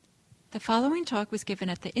The following talk was given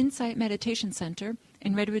at the Insight Meditation Center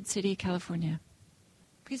in Redwood City, California.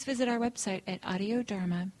 Please visit our website at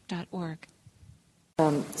audiodharma.org.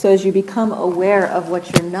 So as you become aware of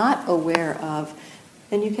what you're not aware of,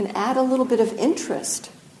 then you can add a little bit of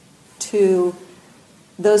interest to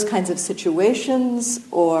those kinds of situations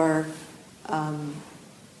or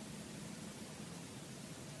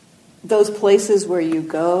those places where you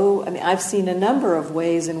go. I mean, I've seen a number of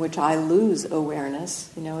ways in which I lose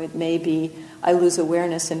awareness. You know, it may be I lose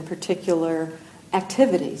awareness in particular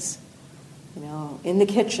activities. You know, in the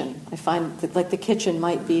kitchen, I find that like the kitchen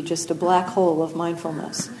might be just a black hole of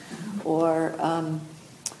mindfulness. Or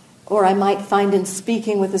I might find in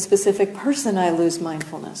speaking with a specific person I lose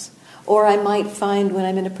mindfulness. Or I might find when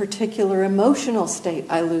I'm in a particular emotional state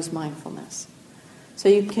I lose mindfulness. So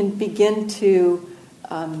you can begin to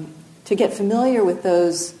get familiar with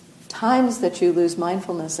those times that you lose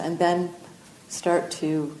mindfulness and then start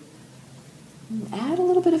to add a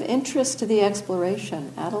little bit of interest to the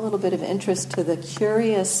exploration, add a little bit of interest to the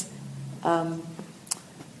curious and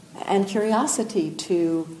curiosity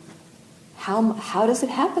to how does it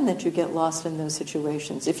happen that you get lost in those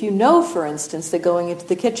situations. If you know, for instance, that going into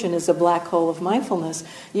the kitchen is a black hole of mindfulness,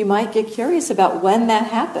 you might get curious about when that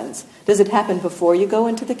happens. Does it happen before you go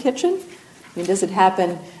into the kitchen? I mean, does it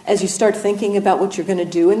happen as you start thinking about what you're going to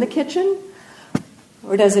do in the kitchen?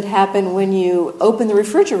 Or does it happen when you open the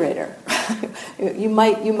refrigerator? you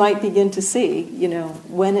might begin to see, you know,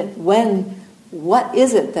 what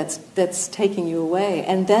is it that's taking you away?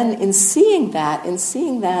 And then in seeing that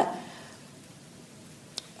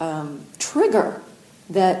trigger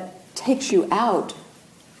that takes you out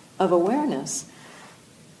of awareness,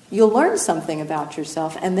 you'll learn something about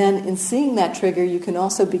yourself, and then in seeing that trigger, you can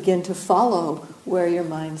also begin to follow where your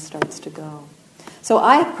mind starts to go. So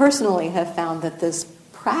I personally have found that this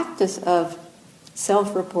practice of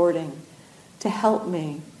self-reporting to help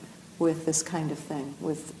me with this kind of thing,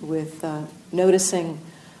 with noticing,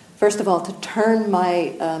 first of all, to turn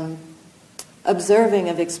my observing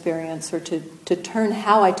of experience, or to turn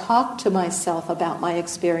how I talk to myself about my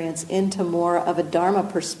experience into more of a Dharma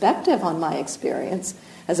perspective on my experience,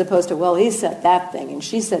 as opposed to, well, he said that thing, and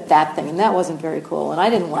she said that thing, and that wasn't very cool, and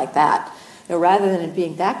I didn't like that. You know, rather than it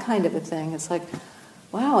being that kind of a thing, it's like,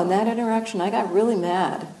 wow, in that interaction, I got really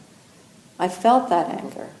mad. I felt that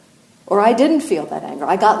anger. Or I didn't feel that anger.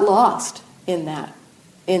 I got lost in that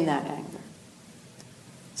anger.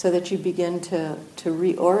 So that you begin to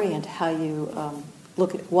reorient how you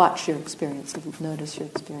watch your experience, and notice your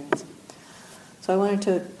experience. So I wanted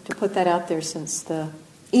to put that out there since the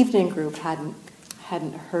evening group hadn't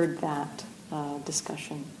heard that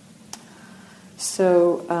discussion.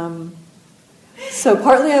 So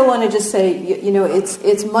partly I want to just say, you know,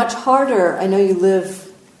 it's much harder. I know you live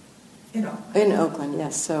in Oakland,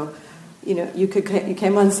 yes. So, you know, you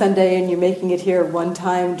came on Sunday and you're making it here one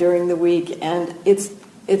time during the week, and it's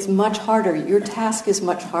much harder. Your task is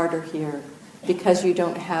much harder here because you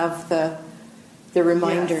don't have the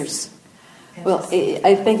reminders. Yes. Well,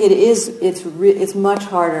 I think it is. It's much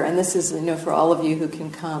harder, and this is, you know, for all of you who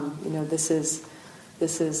can come. You know, this is.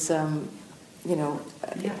 You know,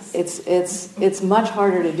 yes. It's much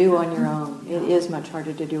harder to do on your own. It is much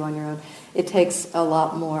harder to do on your own. It takes a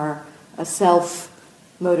lot more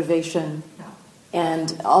self-motivation.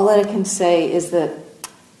 And all that I can say is that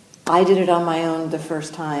I did it on my own the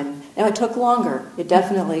first time. Now, it took longer. It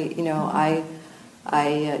definitely, you know,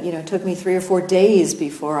 it took me 3 or 4 days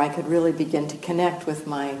before I could really begin to connect with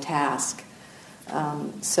my task.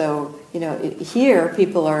 So, you know, here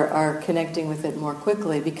people are connecting with it more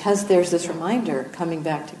quickly because there's this reminder coming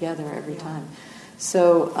back together every time.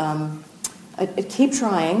 So keep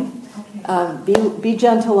trying. Be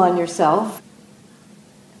gentle on yourself.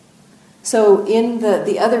 So in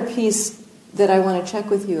the other piece that I want to check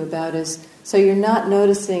with you about is, so you're not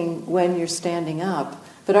noticing when you're standing up,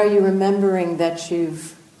 but are you remembering that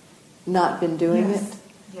you've not been doing it?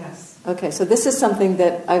 Yes. Okay, so this is something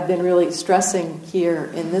that I've been really stressing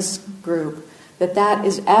here in this group, that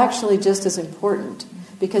is actually just as important,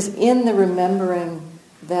 because in the remembering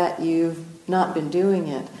that you've not been doing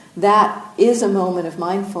it, that is a moment of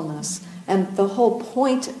mindfulness. And the whole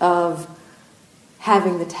point of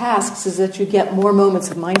having the tasks is that you get more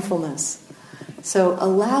moments of mindfulness. So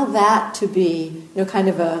allow that to be, you know, kind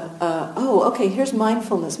of okay, here's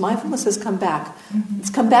mindfulness. Mindfulness has come back. Mm-hmm. It's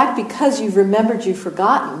come back because you've remembered you've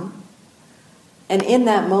forgotten. And in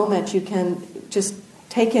that moment, you can just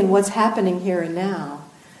take in what's happening here and now.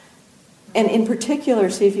 And in particular,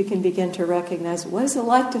 see if you can begin to recognize, what is it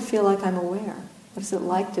like to feel like I'm aware? What is it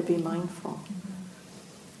like to be mindful?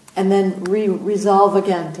 And then resolve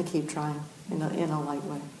again to keep trying in a light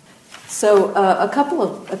way. So a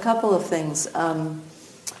couple of things.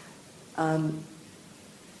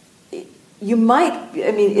 You might.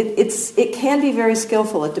 I mean, it can be very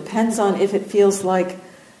skillful. It depends on if it feels like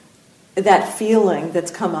that feeling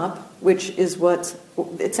that's come up, which is what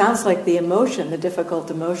it sounds like. The emotion, the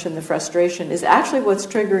difficult emotion, the frustration, is actually what's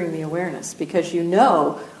triggering the awareness, because you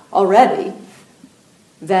know already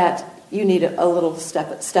that you need a little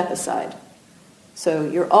step aside. So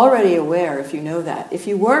you're already aware if you know that. If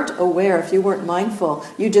you weren't aware, if you weren't mindful,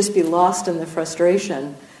 you'd just be lost in the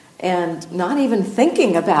frustration and not even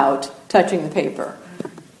thinking about touching the paper.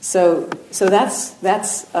 So that's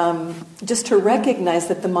just to recognize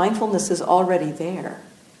that the mindfulness is already there.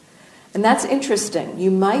 And that's interesting.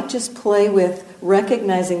 You might just play with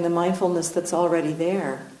recognizing the mindfulness that's already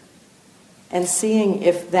there and seeing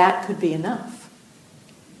if that could be enough.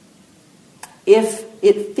 If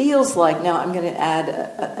it feels like, now I'm going to add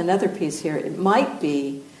another piece here, it might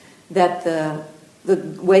be that the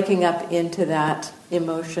waking up into that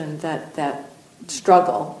emotion, that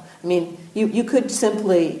struggle. I mean, you could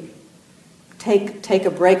simply take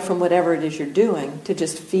a break from whatever it is you're doing to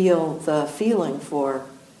just feel the feeling for,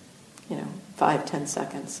 5-10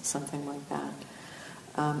 seconds, something like that.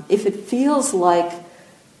 If it feels like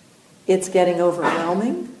it's getting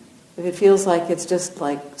overwhelming, if it feels like it's just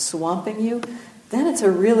like swamping you, then it's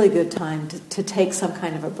a really good time to take some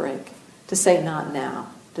kind of a break, to say not now,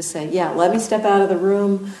 to say, yeah, let me step out of the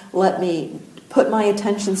room, let me put my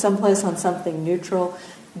attention someplace on something neutral.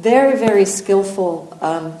 Very, very skillful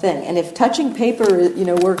thing. And if touching paper,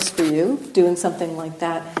 works for you, doing something like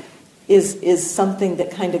that is something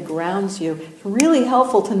that kind of grounds you. It's really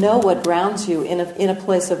helpful to know what grounds you in a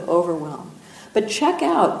place of overwhelm. But check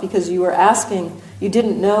out, because you were asking, you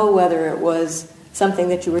didn't know whether it was something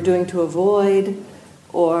that you were doing to avoid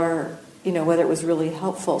or, whether it was really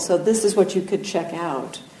helpful. So this is what you could check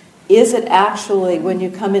out. Is it actually, when you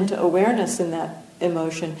come into awareness in that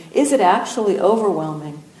emotion, is it actually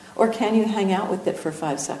overwhelming? Or can you hang out with it for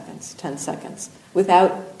 5 seconds, 10 seconds,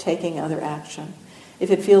 without taking other action? If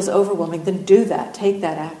it feels overwhelming, then do that. Take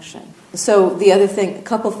that action. So the other thing, a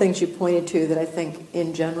couple things you pointed to that I think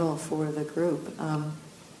in general for the group,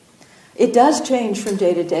 it does change from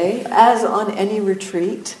day to day, as on any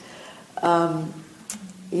retreat. Some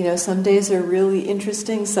days are really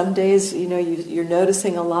interesting. Some days, you're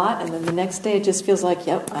noticing a lot, and then the next day it just feels like,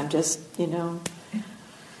 yep, I'm just, it's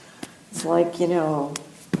like,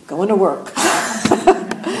 going to work.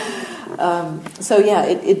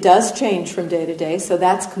 It does change from day to day, so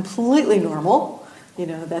that's completely normal,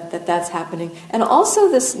 that's happening. And also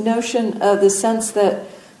this notion of the sense that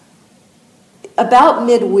about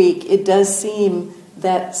midweek, it does seem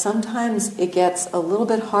that sometimes it gets a little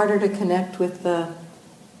bit harder to connect with the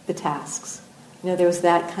tasks. There was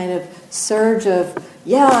that kind of surge of,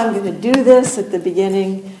 I'm going to do this at the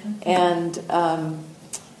beginning, and a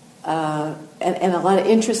lot of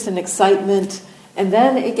interest and excitement, and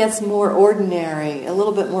then it gets more ordinary, a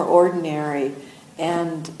little bit more ordinary,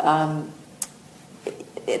 and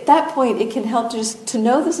at that point it can help just to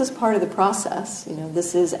know this is part of the process.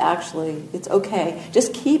 This is actually, it's okay.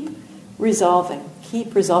 Just keep resolving,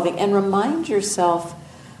 and remind yourself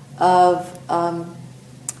of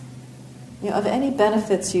any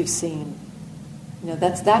benefits you've seen.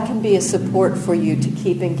 That can be a support for you to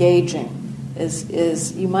keep engaging.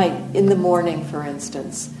 Is you might, in the morning, for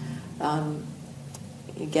instance,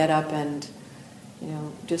 you get up and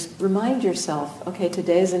just remind yourself, okay,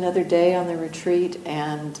 today's another day on the retreat,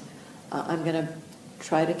 and I'm going to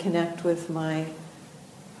try to connect with my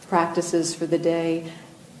practices for the day.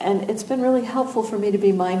 And it's been really helpful for me to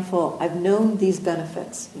be mindful. I've known these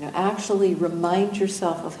benefits. Actually remind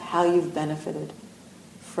yourself of how you've benefited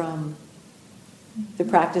from the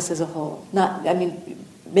practice as a whole.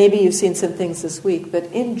 Maybe you've seen some things this week, but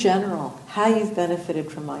in general, how you've benefited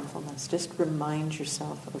from mindfulness. Just remind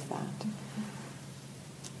yourself of that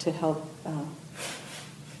to help.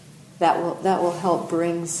 That will help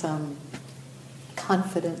bring some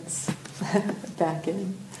confidence back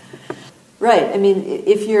in. Right.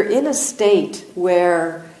 If you're in a state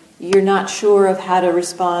where you're not sure of how to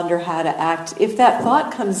respond or how to act, if that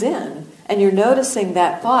thought comes in and you're noticing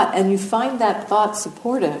that thought and you find that thought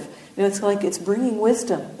supportive, it's like it's bringing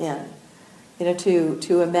wisdom in,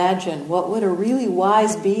 to imagine what would a really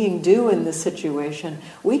wise being do in this situation.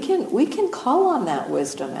 We can call on that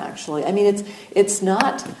wisdom, actually. It's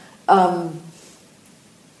not.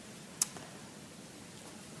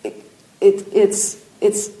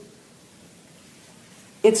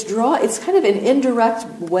 It's kind of an indirect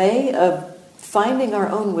way of finding our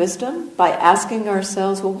own wisdom by asking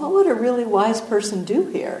ourselves, well, what would a really wise person do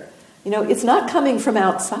here? It's not coming from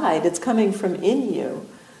outside, it's coming from in you.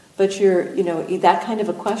 But that kind of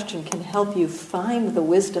a question can help you find the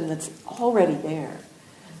wisdom that's already there.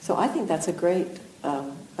 So I think that's a great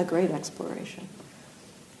exploration.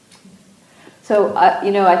 So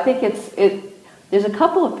I think there's a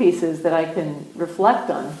couple of pieces that I can reflect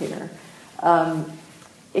on here.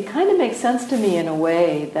 It kind of makes sense to me in a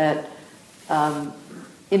way that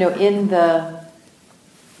in the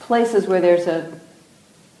places where there's a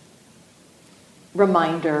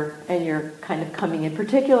reminder and you're kind of coming in,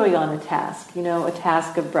 particularly on a task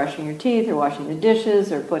of brushing your teeth or washing the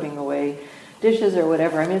dishes or putting away dishes or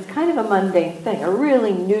whatever. I mean, it's kind of a mundane thing, a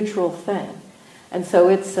really neutral thing. And so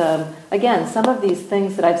it's, again, some of these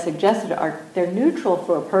things that I've suggested they're neutral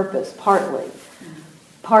for a purpose, partly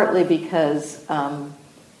because, well,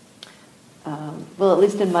 at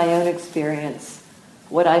least in my own experience,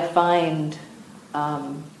 what I find,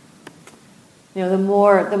 the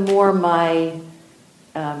more my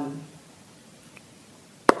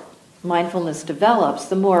mindfulness develops,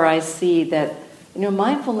 the more I see that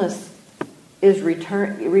mindfulness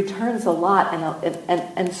returns a lot,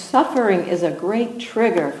 and suffering is a great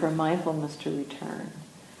trigger for mindfulness to return.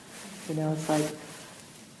 It's like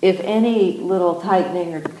if any little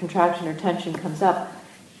tightening or contraction or tension comes up,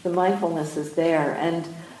 the mindfulness is there,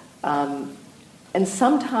 and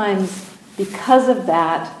sometimes because of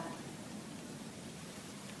that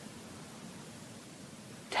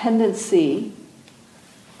tendency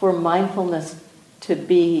for mindfulness to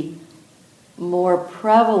be more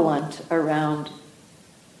prevalent around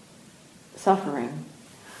suffering,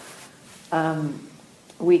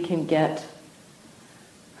 we can get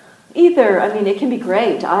it can be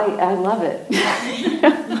great. I love it.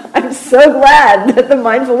 I'm so glad that the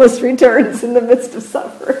mindfulness returns in the midst of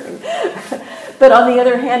suffering. But on the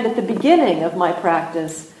other hand, at the beginning of my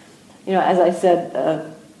practice, as I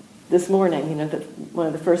said this morning, that one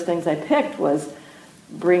of the first things I picked was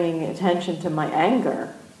bringing attention to my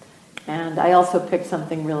anger. And I also picked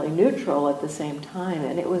something really neutral at the same time.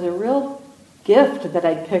 And it was a real gift that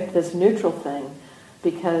I picked this neutral thing,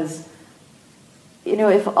 because,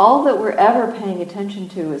 if all that we're ever paying attention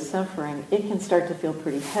to is suffering, it can start to feel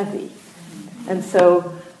pretty heavy. And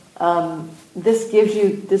so this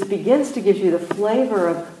begins to give you the flavor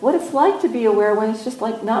of what it's like to be aware when it's just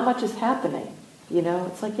like not much is happening.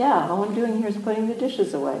 It's like, yeah, all I'm doing here is putting the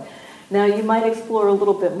dishes away. Now you might explore a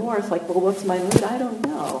little bit more. It's like, well, what's my mood? I don't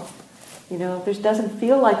know. There doesn't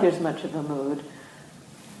feel like there's much of a mood.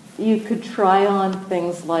 You could try on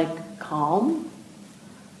things like calm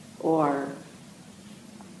or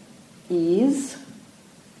ease,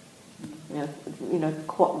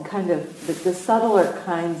 kind of the subtler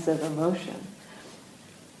kinds of emotion,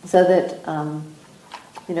 so that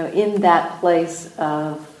in that place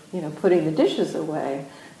of putting the dishes away.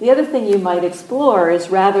 The other thing you might explore is,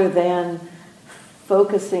 rather than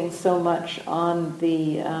focusing so much on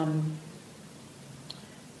the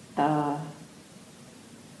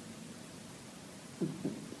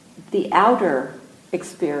outer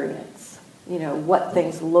experience, what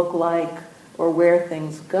things look like or where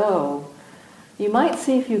things go, you might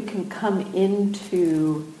see if you can come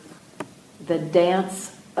into the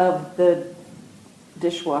dance of the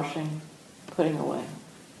dishwashing, putting away.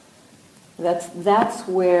 That's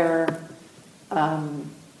where, I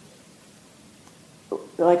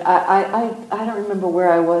don't remember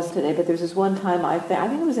where I was today, but there's this one time I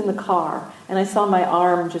think it was in the car, and I saw my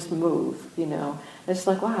arm just move, It's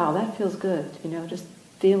like, wow, that feels good, just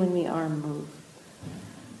feeling the arm move.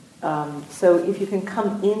 So if you can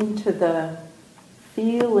come into the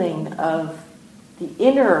feeling of the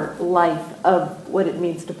inner life of what it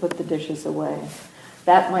means to put the dishes away,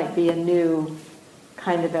 that might be a new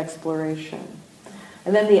kind of exploration.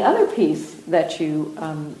 And then the other piece that you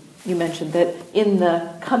mentioned, that in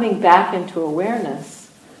the coming back into awareness,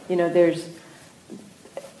 there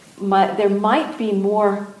might be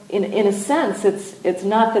more. In a sense, it's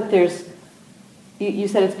not that there's. You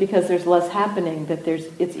said it's because there's less happening that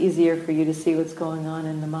it's easier for you to see what's going on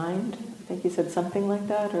in the mind. I think you said something like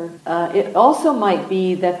that. Or it also might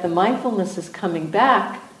be that the mindfulness is coming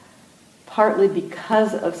back partly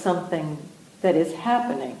because of something that is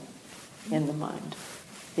happening in the mind.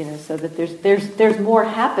 So that there's more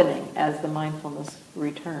happening as the mindfulness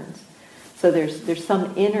returns. So there's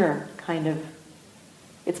some inner kind of,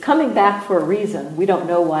 it's coming back for a reason. We don't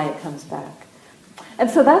know why it comes back. And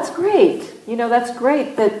so that's great. That's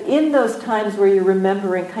great that in those times where you're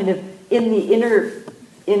remembering kind of in the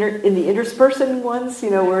interspersing ones,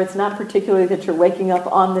 where it's not particularly that you're waking up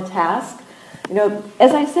on the task.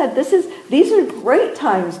 As I said, these are great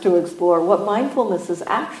times to explore what mindfulness is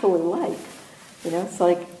actually like. It's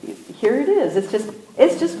like, here it is.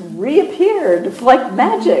 It's just reappeared like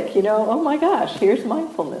magic, Oh my gosh, here's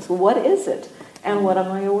mindfulness. What is it? And what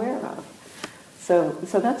am I aware of? So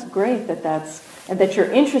that's great and that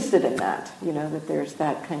you're interested in that, that there's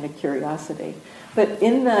that kind of curiosity. But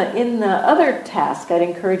in the other task, I'd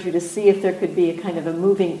encourage you to see if there could be a kind of a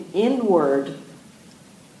moving inward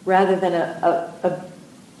rather than a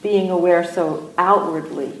being aware so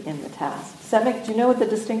outwardly in the task. Do you know what the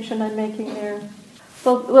distinction I'm making there?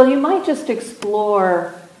 Well, you might just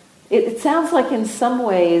explore. It sounds like in some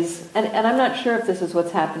ways, and I'm not sure if this is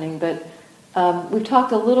what's happening, but we've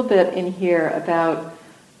talked a little bit in here about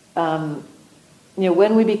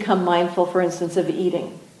when we become mindful, for instance, of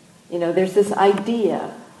eating. There's this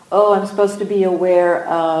idea, I'm supposed to be aware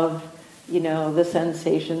of, the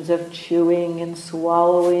sensations of chewing and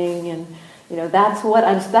swallowing, and that's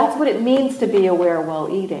what it means to be aware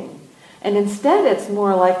while eating. And instead, it's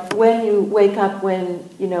more like when you wake up,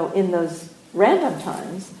 in those random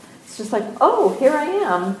times, it's just like, here I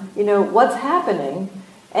am, what's happening?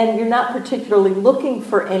 And you're not particularly looking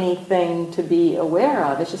for anything to be aware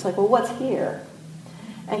of. It's just like, what's here?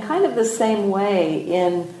 And kind of the same way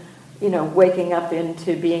in, waking up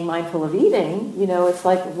into being mindful of eating, it's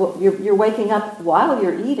like you're waking up while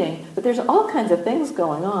you're eating, but there's all kinds of things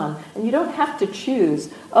going on. And you don't have to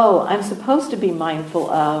choose, I'm supposed to be mindful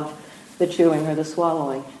of the chewing or the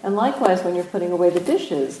swallowing. And likewise, when you're putting away the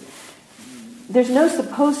dishes, there's no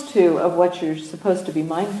supposed to of what you're supposed to be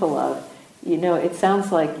mindful of. It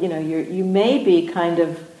sounds like, you may be kind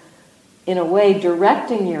of, in a way,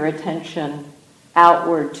 directing your attention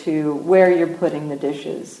outward to where you're putting the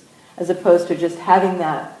dishes, as opposed to just having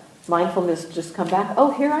that mindfulness just come back,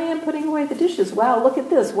 here I am putting away the dishes. Wow, look at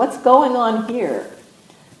this. What's going on here?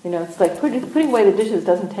 It's like putting away the dishes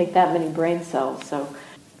doesn't take that many brain cells, so...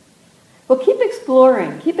 Well, keep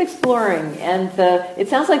exploring, and it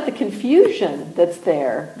sounds like the confusion that's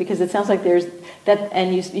there, because it sounds like there's that,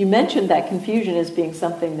 and you mentioned that confusion as being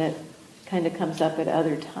something that kind of comes up at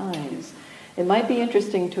other times. It might be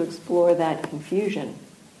interesting to explore that confusion.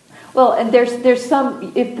 Well, and there's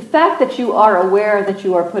some, if the fact that you are aware that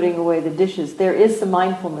you are putting away the dishes, there is some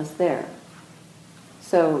mindfulness there.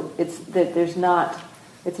 So it's that it's not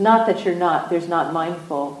that there's not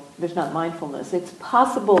mindfulness. It's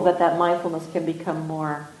possible that mindfulness can become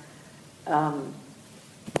more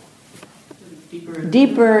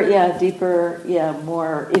deeper,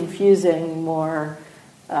 more infusing, more.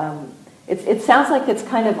 It sounds like it's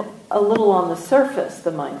kind of a little on the surface,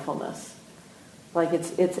 the mindfulness, like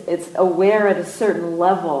it's aware at a certain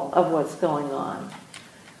level of what's going on,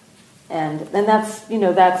 and that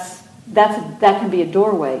can be a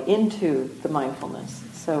doorway into the mindfulness.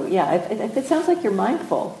 So it sounds like you're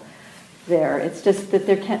mindful there. It's just that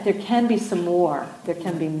there can be some more. There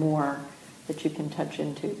can be more that you can touch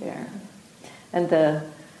into there. And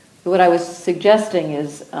what I was suggesting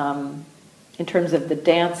is, in terms of the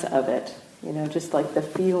dance of it, just like the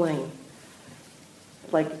feeling.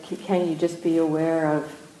 Like, can you just be aware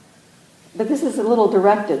of? But this is a little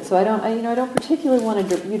directed, so I don't particularly want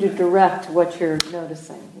you to direct what you're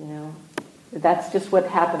noticing. That's just what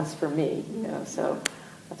happens for me. So.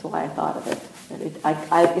 That's why I thought of it. It's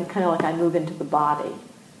kind of like I move into the body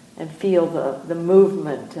and feel the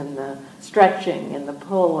movement and the stretching and the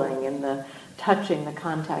pulling and the touching, the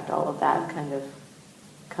contact, all of that kind of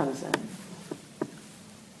comes in.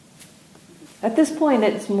 At this point,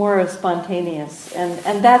 it's more spontaneous,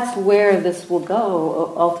 and that's where this will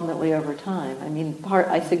go ultimately over time. I mean,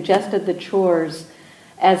 I suggested the chores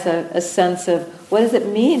as a sense of what does it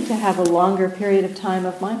mean to have a longer period of time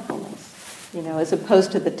of mindfulness. As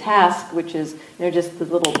opposed to the task, which is, just the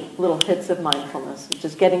little hits of mindfulness,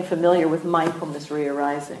 just getting familiar with mindfulness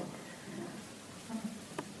re-arising.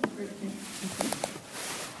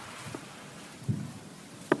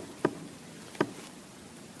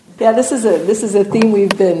 Yeah, this is a theme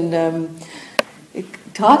we've been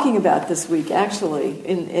talking about this week, actually,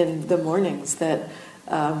 in the mornings, that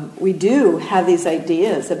we do have these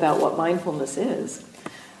ideas about what mindfulness is,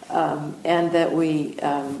 and that we...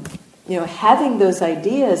 having those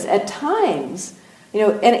ideas at times,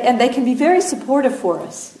 and they can be very supportive for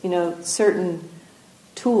us. Certain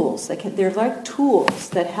tools. They're like tools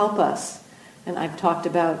that help us. And I've talked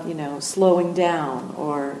about, slowing down,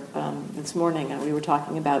 or this morning we were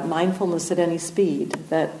talking about mindfulness at any speed.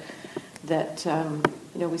 That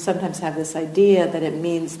we sometimes have this idea that it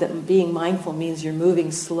means that being mindful means you're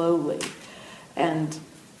moving slowly, and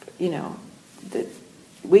that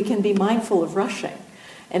we can be mindful of rushing.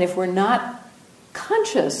 And if we're not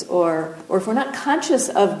conscious, or if we're not conscious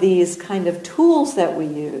of these kind of tools that we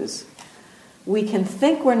use, we can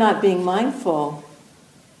think we're not being mindful,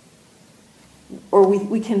 or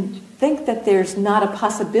we can think that there's not a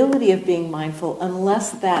possibility of being mindful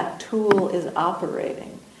unless that tool is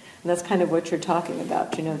operating. And that's kind of what you're talking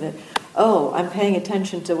about, that, I'm paying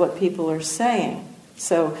attention to what people are saying.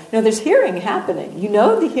 So, there's hearing happening.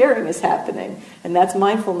 The hearing is happening, and that's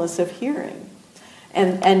mindfulness of hearing.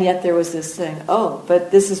 And yet there was this thing,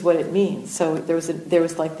 but this is what it means. So there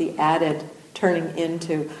was like the added turning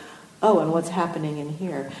into, and what's happening in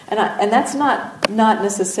here. And that's not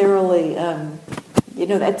necessarily,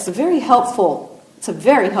 that's a very helpful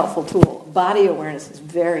tool. Body awareness is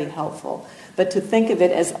very helpful. But to think of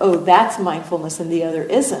it as, that's mindfulness and the other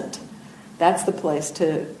isn't, that's the place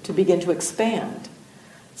to begin to expand.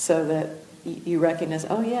 So that you recognize,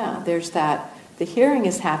 there's that, the hearing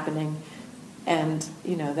is happening, and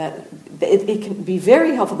that it can be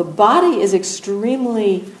very helpful. The body is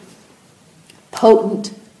extremely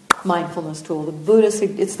potent mindfulness tool. The Buddhist,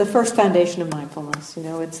 it's the first foundation of mindfulness.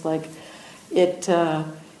 It's like it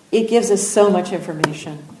gives us so much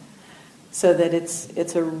information, so that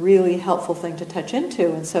it's a really helpful thing to touch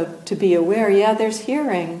into. And so to be aware, there's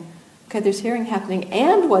hearing. Okay, there's hearing happening,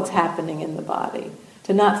 and what's happening in the body.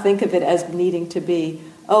 To not think of it as needing to be,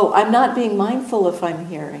 I'm not being mindful if I'm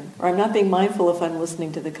hearing, or I'm not being mindful if I'm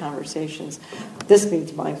listening to the conversations. This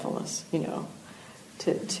means mindfulness, to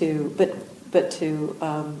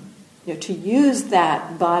use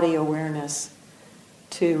that body awareness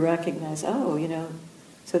to recognize, so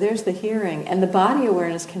there's the hearing, and the body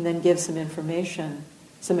awareness can then give some information,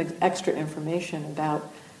 some extra information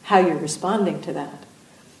about how you're responding to that.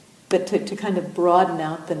 But to kind of broaden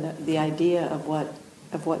out the idea of what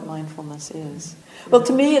mindfulness is. Well,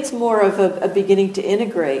 to me, it's more of a beginning to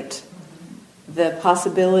integrate the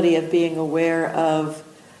possibility of being aware of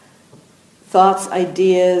thoughts,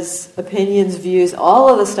 ideas, opinions, views, all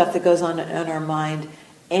of the stuff that goes on in our mind,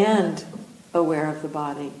 and aware of the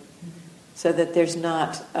body, so that there's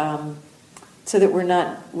not, so that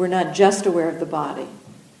we're not just aware of the body.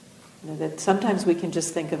 That sometimes we can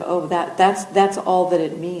just think of, that's all that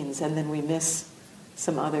it means, and then we miss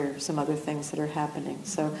some other things that are happening.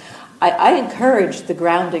 So I encourage the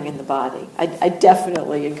grounding in the body. I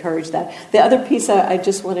definitely encourage that. The other piece I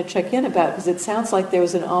just want to check in about, because it sounds like there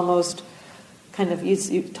was an almost kind of,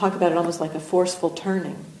 you talk about it almost like a forceful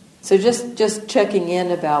turning. So just checking in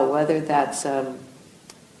about whether that's a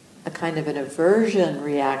kind of an aversion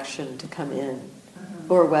reaction to come in,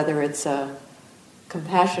 or whether it's a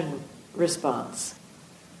compassion response.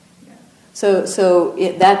 So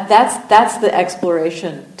that's the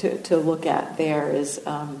exploration to look at. There is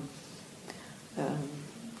to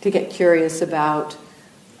get curious about.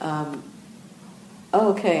 I'm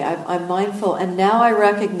mindful, and now I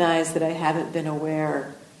recognize that I haven't been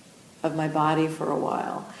aware of my body for a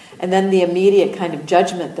while, and then the immediate kind of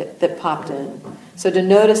judgment that popped in. So to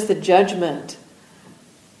notice the judgment.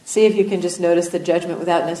 See if you can just notice the judgment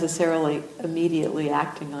without necessarily immediately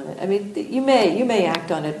acting on it. I mean, you may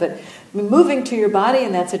act on it, but moving to your body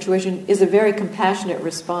in that situation is a very compassionate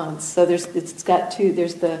response. So there's both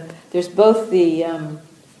the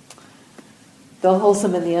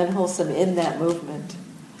wholesome and the unwholesome in that movement.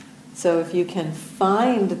 So if you can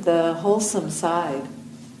find the wholesome side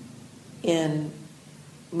in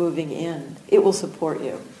moving in, it will support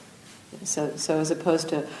you. So as opposed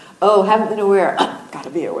to, haven't been aware, got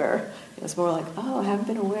to be aware. It's more like, haven't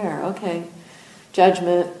been aware, okay.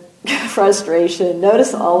 Judgment, frustration,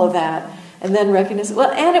 notice all of that, and then recognize,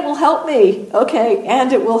 and it will help me, okay,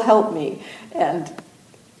 and it will help me. And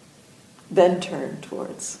then turn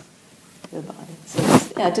towards the body. So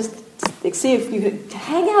just see if you could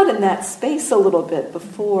hang out in that space a little bit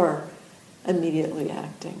before immediately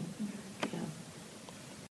acting.